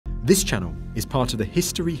This channel is part of the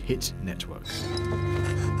History Hit network.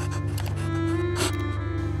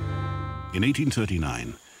 In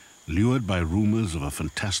 1839, lured by rumors of a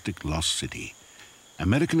fantastic lost city,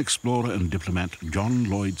 American explorer and diplomat John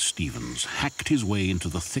Lloyd Stevens hacked his way into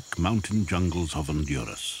the thick mountain jungles of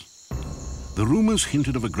Honduras. The rumors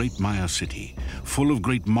hinted of a great Maya city, full of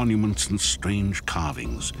great monuments and strange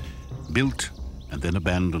carvings, built and then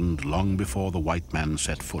abandoned long before the white man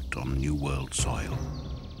set foot on New World soil.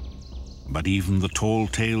 But even the tall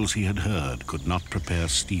tales he had heard could not prepare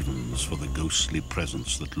Stevens for the ghostly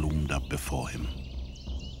presence that loomed up before him.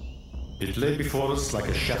 It lay before us like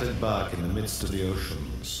a shattered bark in the midst of the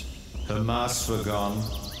oceans. Her masts were gone,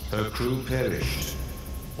 her crew perished.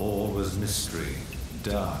 All was mystery,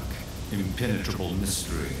 dark, impenetrable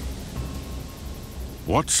mystery.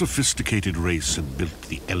 What sophisticated race had built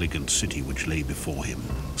the elegant city which lay before him,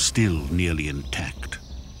 still nearly intact?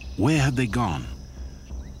 Where had they gone?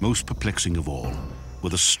 Most perplexing of all were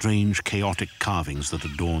the strange, chaotic carvings that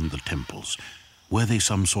adorned the temples. Were they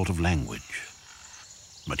some sort of language?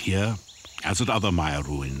 But here, as at other Maya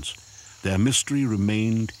ruins, their mystery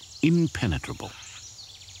remained impenetrable.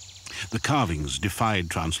 The carvings defied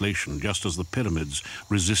translation, just as the pyramids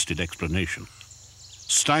resisted explanation.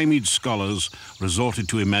 Stymied scholars resorted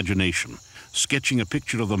to imagination, sketching a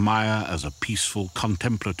picture of the Maya as a peaceful,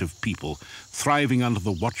 contemplative people thriving under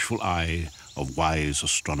the watchful eye of wise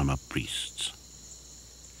astronomer-priests.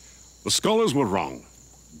 The scholars were wrong,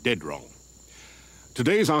 dead wrong.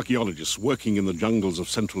 Today's archaeologists working in the jungles of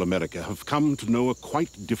Central America have come to know a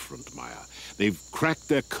quite different Maya. They've cracked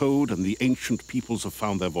their code and the ancient peoples have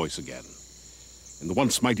found their voice again. In the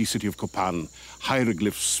once mighty city of Copan,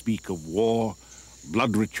 hieroglyphs speak of war,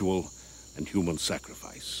 blood ritual, and human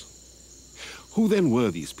sacrifice. Who then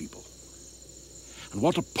were these people? And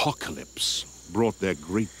what apocalypse brought their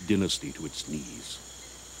great dynasty to its knees?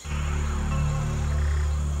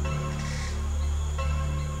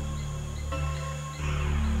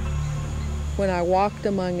 When I walked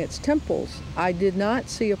among its temples, I did not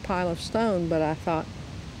see a pile of stone, but I thought,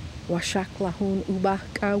 Washaklahun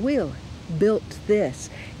Ubakawil built this.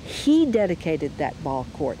 He dedicated that ball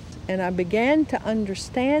court. And I began to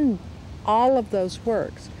understand all of those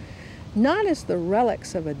works, not as the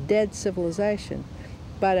relics of a dead civilization,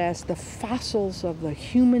 but as the fossils of the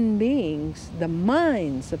human beings, the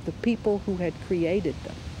minds of the people who had created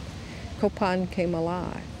them. Copan came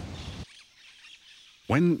alive.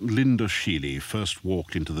 When Linda Sheely first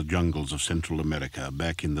walked into the jungles of Central America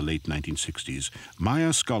back in the late 1960s,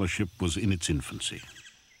 Maya scholarship was in its infancy.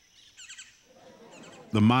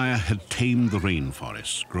 The Maya had tamed the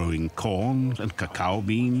rainforests, growing corn and cacao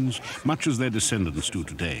beans, much as their descendants do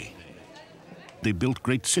today. They built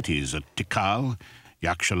great cities at Tikal,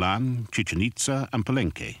 Yaxchilan, Chichen Itza, and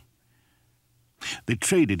Palenque. They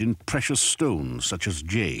traded in precious stones such as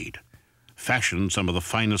jade, fashioned some of the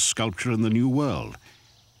finest sculpture in the New World,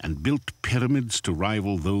 and built pyramids to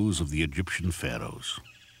rival those of the Egyptian pharaohs.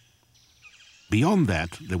 Beyond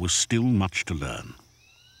that, there was still much to learn.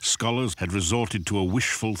 Scholars had resorted to a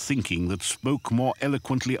wishful thinking that spoke more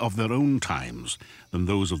eloquently of their own times than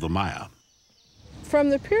those of the Maya. From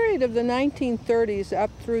the period of the 1930s up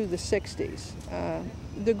through the 60s,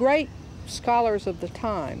 the great scholars of the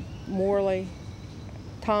time, Morley,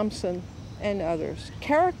 Thompson, and others,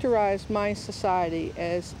 characterized Mayan society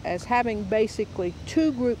as having basically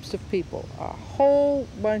two groups of people, a whole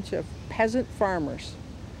bunch of peasant farmers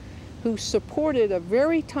who supported a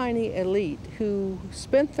very tiny elite who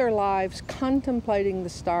spent their lives contemplating the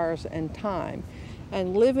stars and time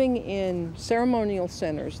and living in ceremonial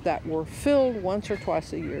centers that were filled once or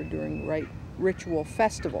twice a year during great ritual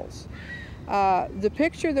festivals. The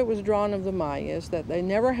picture that was drawn of the Maya is that they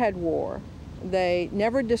never had war, they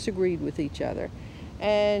never disagreed with each other,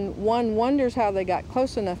 and one wonders how they got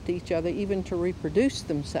close enough to each other even to reproduce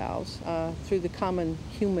themselves through the common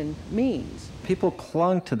human means. People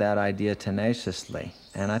clung to that idea tenaciously,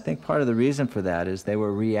 and I think part of the reason for that is they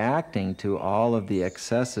were reacting to all of the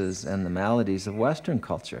excesses and the maladies of Western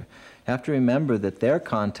culture. You have to remember that their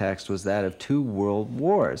context was that of two world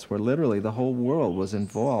wars, where literally the whole world was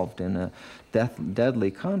involved in a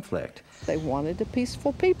deadly conflict. They wanted a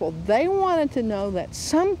peaceful people. They wanted to know that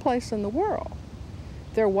someplace in the world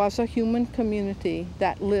there was a human community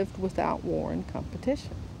that lived without war and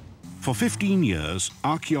competition. For 15 years,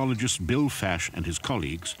 archaeologist Bill Fash and his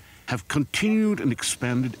colleagues have continued and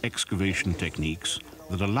expanded excavation techniques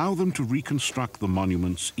that allow them to reconstruct the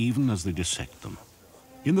monuments even as they dissect them.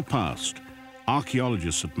 In the past,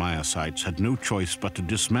 archaeologists at Maya sites had no choice but to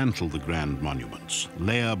dismantle the grand monuments,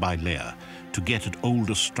 layer by layer, to get at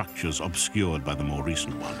older structures obscured by the more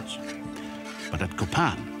recent ones. But at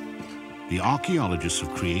Copan, the archaeologists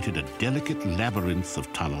have created a delicate labyrinth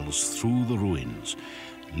of tunnels through the ruins,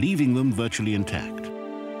 leaving them virtually intact.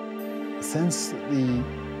 Since the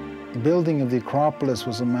building of the Acropolis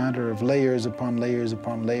was a matter of layers upon layers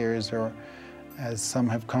upon layers, or as some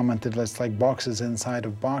have commented, it's like boxes inside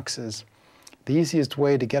of boxes, the easiest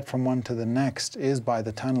way to get from one to the next is by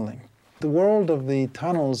the tunneling. The world of the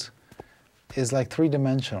tunnels is like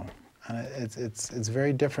three-dimensional, and it's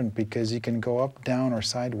very different because you can go up, down, or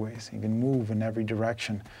sideways. You can move in every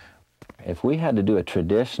direction. If we had to do a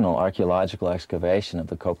traditional archaeological excavation of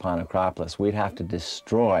the Copan Acropolis, we'd have to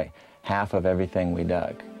destroy half of everything we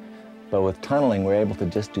dug. But with tunneling, we're able to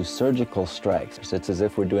just do surgical strikes. It's as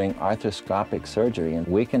if we're doing arthroscopic surgery, and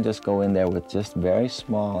we can just go in there with just very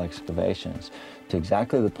small excavations to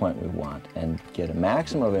exactly the point we want and get a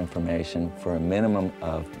maximum of information for a minimum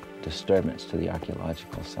of disturbance to the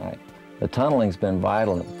archaeological site. The tunneling's been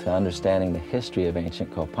vital to understanding the history of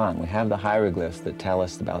ancient Copan. We have the hieroglyphs that tell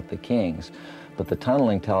us about the kings, but the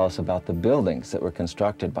tunneling tells us about the buildings that were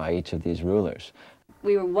constructed by each of these rulers.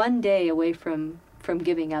 We were one day away from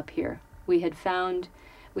giving up here. We had found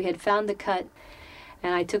the cut,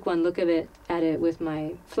 and I took one look at it with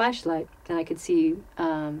my flashlight, and I could see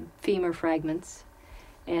femur fragments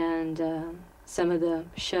and some of the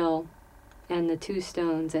shell and the two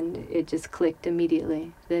stones, and it just clicked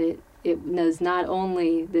immediately that it was not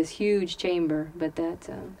only this huge chamber, but that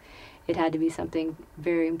it had to be something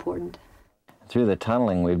very important. Through the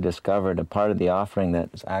tunneling, we've discovered a part of the offering that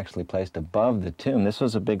is actually placed above the tomb. This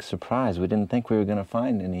was a big surprise. We didn't think we were going to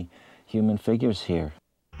find any human figures here.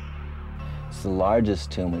 It's the largest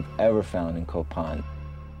tomb we've ever found in Copan.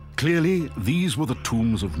 Clearly, these were the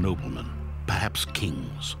tombs of noblemen, perhaps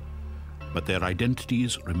kings, but their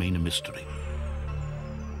identities remain a mystery.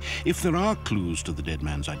 If there are clues to the dead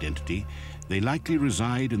man's identity, they likely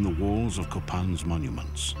reside in the walls of Copan's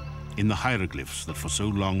monuments, in the hieroglyphs that for so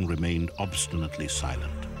long remained obstinately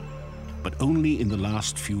silent. But only in the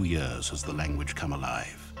last few years has the language come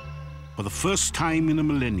alive. For the first time in a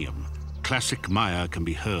millennium, classic Maya can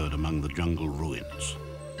be heard among the jungle ruins.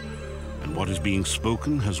 And what is being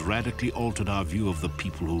spoken has radically altered our view of the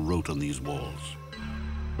people who wrote on these walls.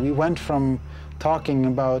 We went from talking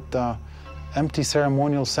about empty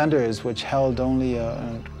ceremonial centers which held only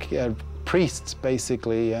priests,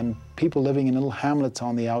 basically, and people living in little hamlets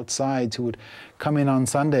on the outsides who would come in on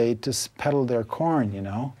Sunday to peddle their corn, you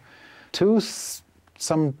know, to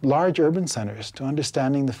some large urban centers, to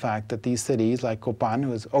understanding the fact that these cities, like Copan,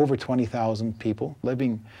 was over 20,000 people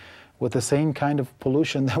living with the same kind of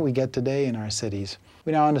pollution that we get today in our cities.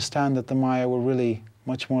 We now understand that the Maya were really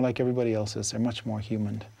much more like everybody else's. They're much more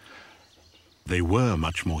human. They were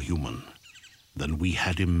much more human than we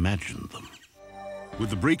had imagined them. With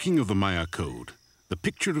the breaking of the Maya code, the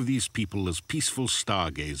picture of these people as peaceful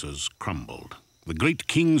stargazers crumbled. The great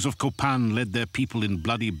kings of Copan led their people in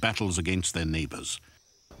bloody battles against their neighbors.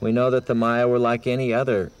 We know that the Maya were like any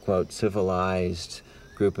other, quote, civilized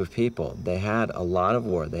group of people. They had a lot of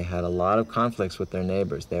war. They had a lot of conflicts with their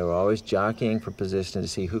neighbors. They were always jockeying for position to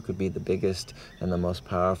see who could be the biggest and the most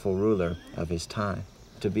powerful ruler of his time.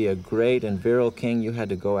 To be a great and virile king, you had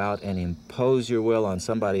to go out and impose your will on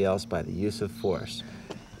somebody else by the use of force.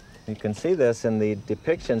 You can see this in the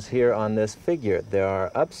depictions here on this figure. There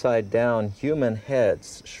are upside-down human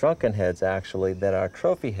heads, shrunken heads actually, that are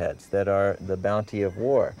trophy heads, that are the bounty of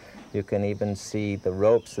war. You can even see the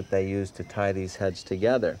ropes that they used to tie these heads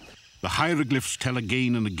together. The hieroglyphs tell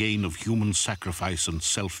again and again of human sacrifice and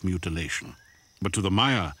self-mutilation. But to the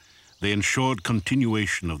Maya, they ensured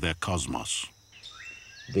continuation of their cosmos.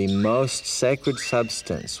 The most sacred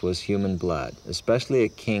substance was human blood, especially a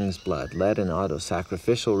king's blood. Led in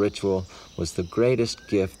auto-sacrificial ritual was the greatest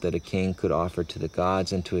gift that a king could offer to the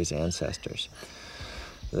gods and to his ancestors.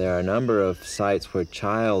 There are a number of sites where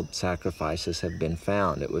child sacrifices have been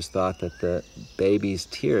found. It was thought that the baby's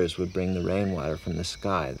tears would bring the rainwater from the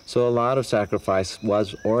sky. So a lot of sacrifice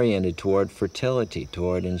was oriented toward fertility,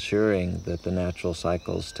 toward ensuring that the natural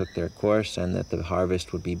cycles took their course and that the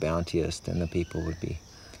harvest would be bounteous and the people would be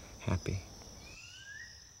happy.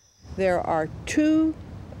 There are two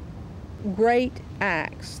great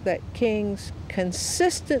acts that kings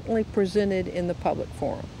consistently presented in the public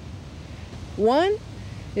forum. One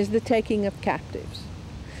is the taking of captives.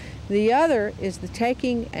 The other is the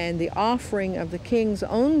taking and the offering of the king's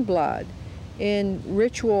own blood in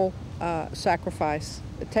ritual sacrifice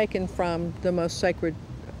taken from the most sacred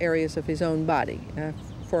areas of his own body.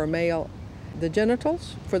 For a male, the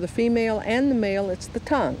genitals. For the female and the male, it's the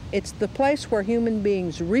tongue. It's the place where human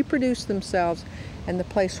beings reproduce themselves and the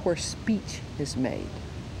place where speech is made,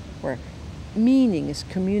 where meaning is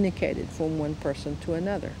communicated from one person to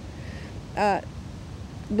another.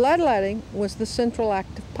 Bloodletting was the central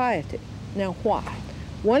act of piety. Now why?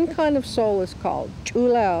 One kind of soul is called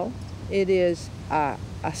chulel. It is a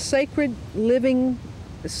sacred living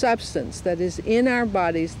substance that is in our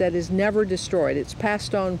bodies that is never destroyed. It's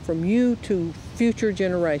passed on from you to future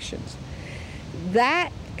generations.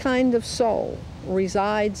 That kind of soul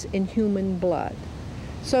resides in human blood,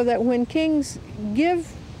 so that when kings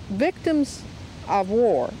give victims of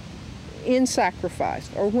war in sacrifice,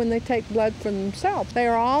 or when they take blood for themselves, they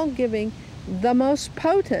are all giving the most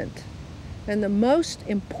potent and the most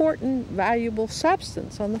important, valuable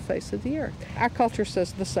substance on the face of the earth. Our culture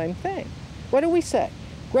says the same thing. What do we say?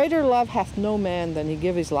 Greater love hath no man than he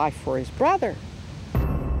give his life for his brother.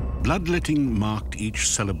 Bloodletting marked each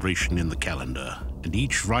celebration in the calendar and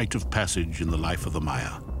each rite of passage in the life of the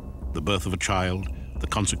Maya. The birth of a child, the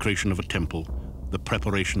consecration of a temple, the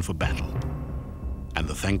preparation for battle, and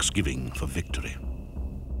the thanksgiving for victory.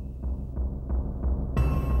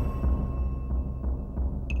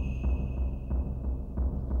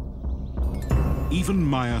 Even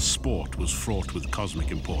Maya sport was fraught with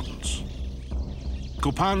cosmic importance.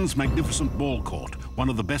 Copan's magnificent ball court, one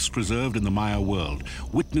of the best preserved in the Maya world,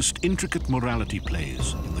 witnessed intricate morality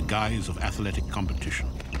plays in the guise of athletic competition.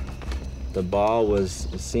 The ball was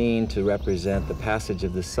seen to represent the passage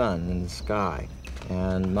of the sun in the sky,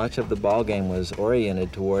 and much of the ball game was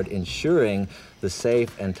oriented toward ensuring the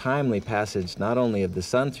safe and timely passage not only of the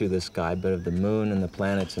sun through the sky, but of the moon and the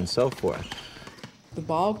planets and so forth. The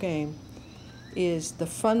ball game is the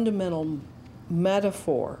fundamental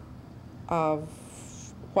metaphor of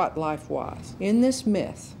what life was. In this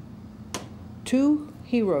myth, two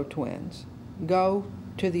hero twins go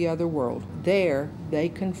to the other world. There, they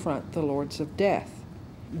confront the lords of death.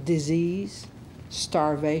 Disease,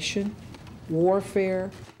 starvation, warfare,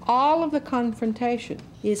 all of the confrontation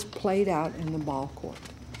is played out in the ball court.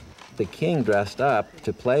 The king dressed up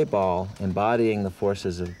to play ball, embodying the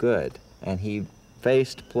forces of good, and he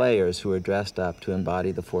faced players who were dressed up to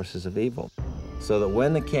embody the forces of evil. So that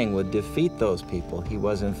when the king would defeat those people, he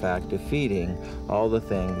was in fact defeating all the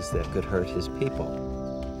things that could hurt his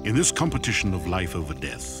people. In this competition of life over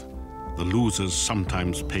death, the losers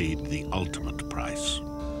sometimes paid the ultimate price.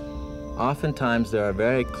 Oftentimes there are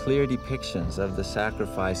very clear depictions of the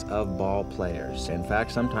sacrifice of ball players. In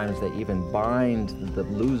fact, sometimes they even bind the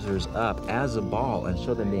losers up as a ball and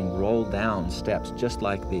show them being rolled down steps just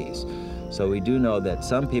like these. So we do know that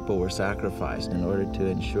some people were sacrificed in order to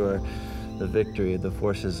ensure the victory of the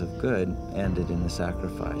forces of good ended in the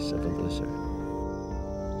sacrifice of the loser.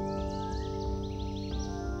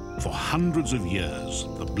 For hundreds of years,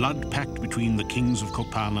 the blood pact between the kings of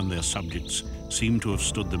Copan and their subjects seemed to have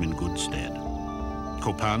stood them in good stead.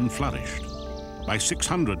 Copan flourished. By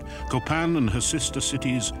 600, Copan and her sister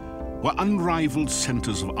cities were unrivaled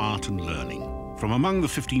centers of art and learning. From among the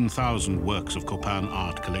 15,000 works of Copan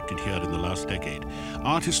art collected here in the last decade,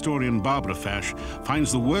 art historian Barbara Fash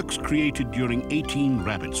finds the works created during 18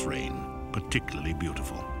 Rabbit's reign particularly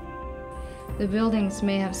beautiful. The buildings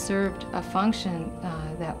may have served a function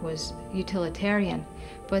that was utilitarian,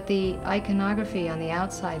 but the iconography on the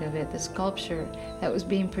outside of it, the sculpture that was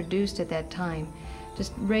being produced at that time,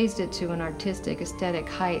 just raised it to an artistic, aesthetic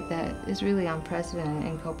height that is really unprecedented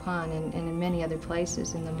in Copan and in many other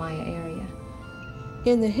places in the Maya area.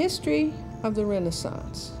 In the history of the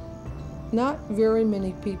Renaissance, not very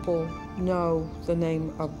many people know the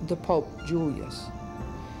name of the Pope Julius,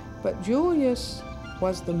 but Julius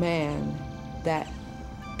was the man that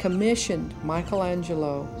commissioned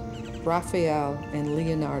Michelangelo, Raphael, and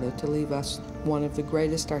Leonardo to leave us one of the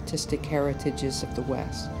greatest artistic heritages of the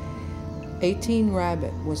West. 18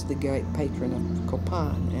 Rabbit was the great patron of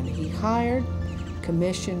Copan, and he hired,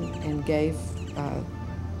 commissioned, and gave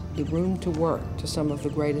the room to work to some of the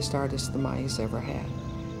greatest artists the Mayas ever had.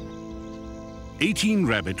 18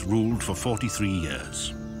 Rabbit ruled for 43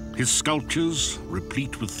 years. His sculptures,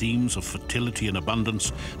 replete with themes of fertility and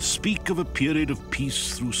abundance, speak of a period of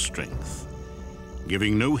peace through strength,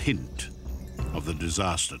 giving no hint of the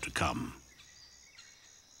disaster to come.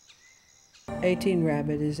 18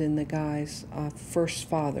 Rabbit is in the guise of First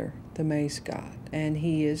Father, the maize god, and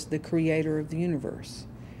he is the creator of the universe.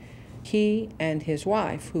 He and his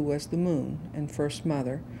wife, who was the moon and First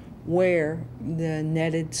Mother, wear the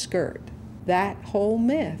netted skirt. That whole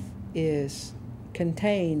myth is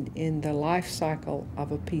contained in the life cycle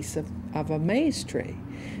of a piece of a maize tree.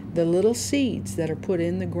 The little seeds that are put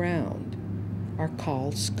in the ground are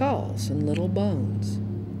called skulls and little bones.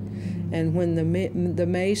 And when the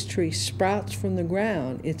maize tree sprouts from the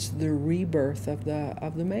ground, it's the rebirth of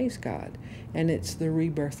the maize god, and it's the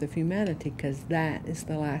rebirth of humanity, because that is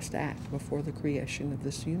the last act before the creation of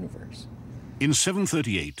this universe. In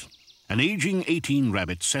 738, an aging 18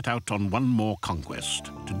 rabbit set out on one more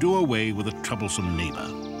conquest to do away with a troublesome neighbor.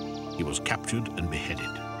 He was captured and beheaded,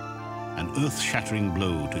 an earth-shattering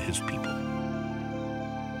blow to his people.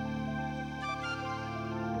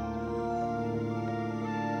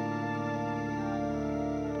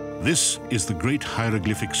 This is the great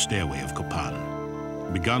hieroglyphic stairway of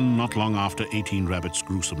Copan, begun not long after 18 Rabbit's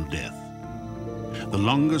gruesome death. The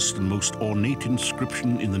longest and most ornate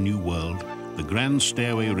inscription in the New World, the Grand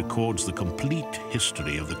Stairway records the complete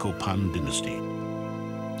history of the Copan dynasty.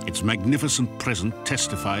 Its magnificent present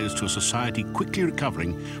testifies to a society quickly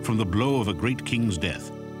recovering from the blow of a great king's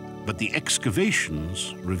death, but the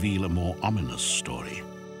excavations reveal a more ominous story.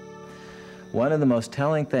 One of the most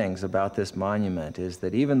telling things about this monument is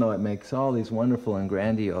that even though it makes all these wonderful and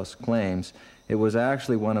grandiose claims, it was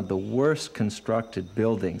actually one of the worst constructed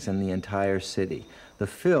buildings in the entire city. The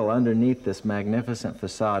fill underneath this magnificent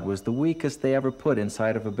facade was the weakest they ever put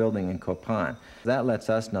inside of a building in Copan. That lets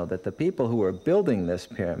us know that the people who were building this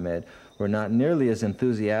pyramid were not nearly as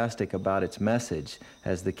enthusiastic about its message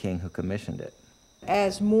as the king who commissioned it.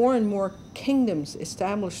 As more and more kingdoms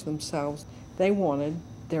established themselves, they wanted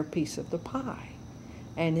their piece of the pie.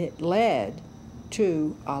 And it led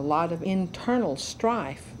to a lot of internal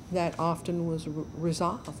strife that often was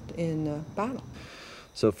resolved in battle.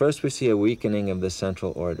 So first we see a weakening of the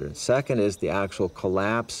central order. Second is the actual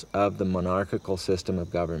collapse of the monarchical system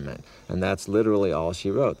of government. And that's literally all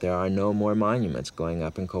she wrote. There are no more monuments going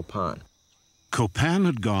up in Copan. Copan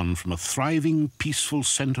had gone from a thriving, peaceful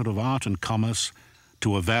center of art and commerce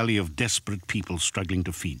to a valley of desperate people struggling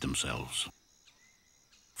to feed themselves.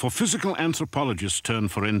 For physical anthropologist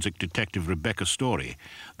turned forensic detective Rebecca Story,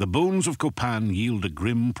 the bones of Copan yield a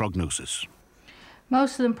grim prognosis.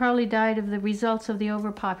 Most of them probably died of the results of the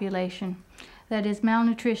overpopulation. That is,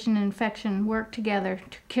 malnutrition and infection worked together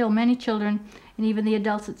to kill many children, and even the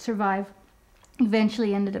adults that survived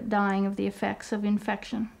eventually ended up dying of the effects of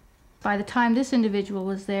infection. By the time this individual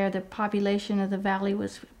was there, the population of the valley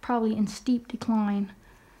was probably in steep decline.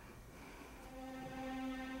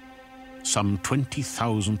 Some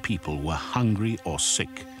 20,000 people were hungry or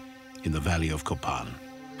sick in the valley of Copan.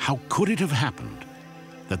 How could it have happened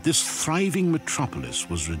that this thriving metropolis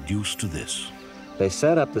was reduced to this? They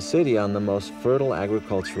set up the city on the most fertile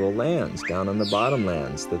agricultural lands, down on the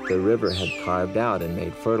bottomlands that the river had carved out and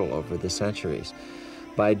made fertile over the centuries.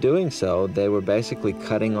 By doing so, they were basically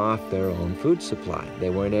cutting off their own food supply. They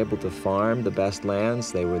weren't able to farm the best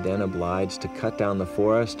lands. They were then obliged to cut down the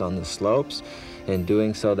forest on the slopes. In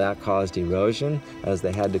doing so, that caused erosion. As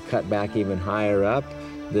they had to cut back even higher up,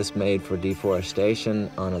 this made for deforestation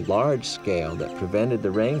on a large scale that prevented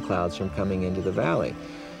the rain clouds from coming into the valley.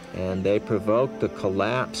 And they provoked the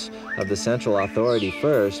collapse of the central authority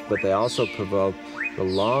first, but they also provoked the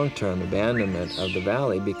long-term abandonment of the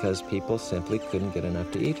valley because people simply couldn't get enough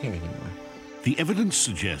to eat here anymore. The evidence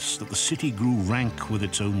suggests that the city grew rank with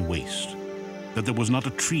its own waste, that there was not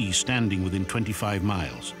a tree standing within 25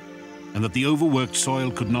 miles, and that the overworked soil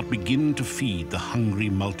could not begin to feed the hungry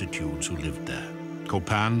multitudes who lived there.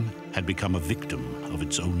 Copan had become a victim of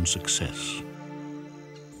its own success.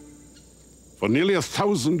 For nearly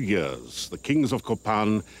 1,000 years, the kings of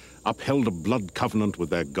Copan upheld a blood covenant with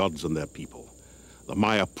their gods and their people. The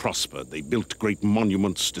Maya prospered. They built great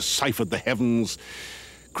monuments, deciphered the heavens,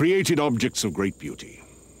 created objects of great beauty.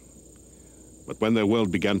 But when their world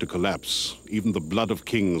began to collapse, even the blood of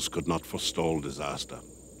kings could not forestall disaster.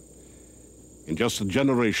 In just a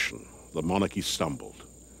generation, the monarchy stumbled.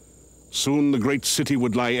 Soon the great city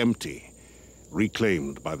would lie empty,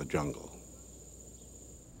 reclaimed by the jungle.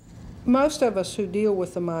 Most of us who deal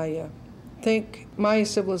with the Maya think Maya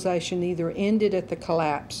civilization either ended at the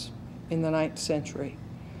collapse in the 9th century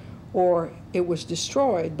or it was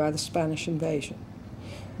destroyed by the Spanish invasion.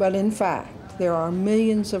 But in fact, there are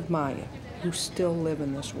millions of Maya who still live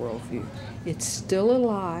in this worldview. It's still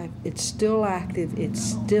alive, it's still active, it's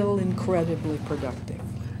still incredibly productive.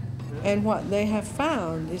 And what they have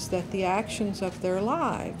found is that the actions of their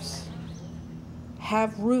lives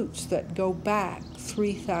have roots that go back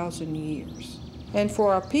 3,000 years. And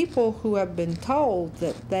for our people who have been told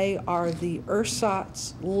that they are the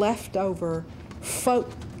ersatz leftover folk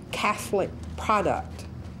Catholic product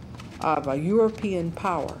of a European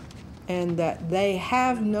power, and that they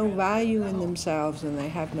have no value in themselves and they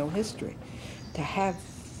have no history, to have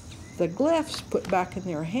the glyphs put back in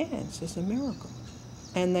their hands is a miracle.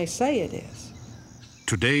 And they say it is.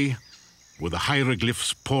 Today, with the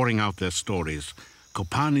hieroglyphs pouring out their stories,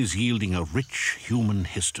 Copan is yielding a rich human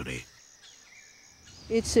history.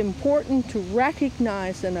 It's important to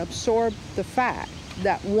recognize and absorb the fact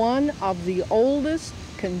that one of the oldest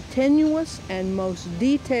continuous and most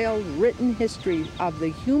detailed written history of the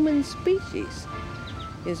human species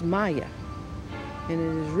is Maya, and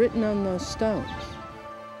it is written on those stones.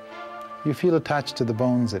 You feel attached to the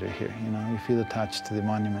bones that are here, you know, you feel attached to the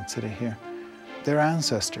monuments that are here. They're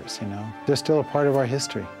ancestors, you know. They're still a part of our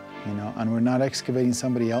history, you know, and we're not excavating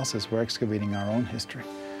somebody else's, we're excavating our own history.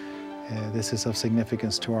 This is of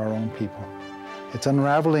significance to our own people. It's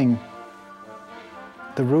unraveling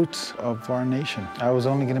the roots of our nation. I was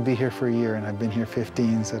only going to be here for a year, and I've been here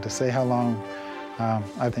 15, so to say how long,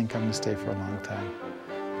 I think I'm going to stay for a long time.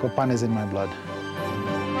 Copan is in my blood.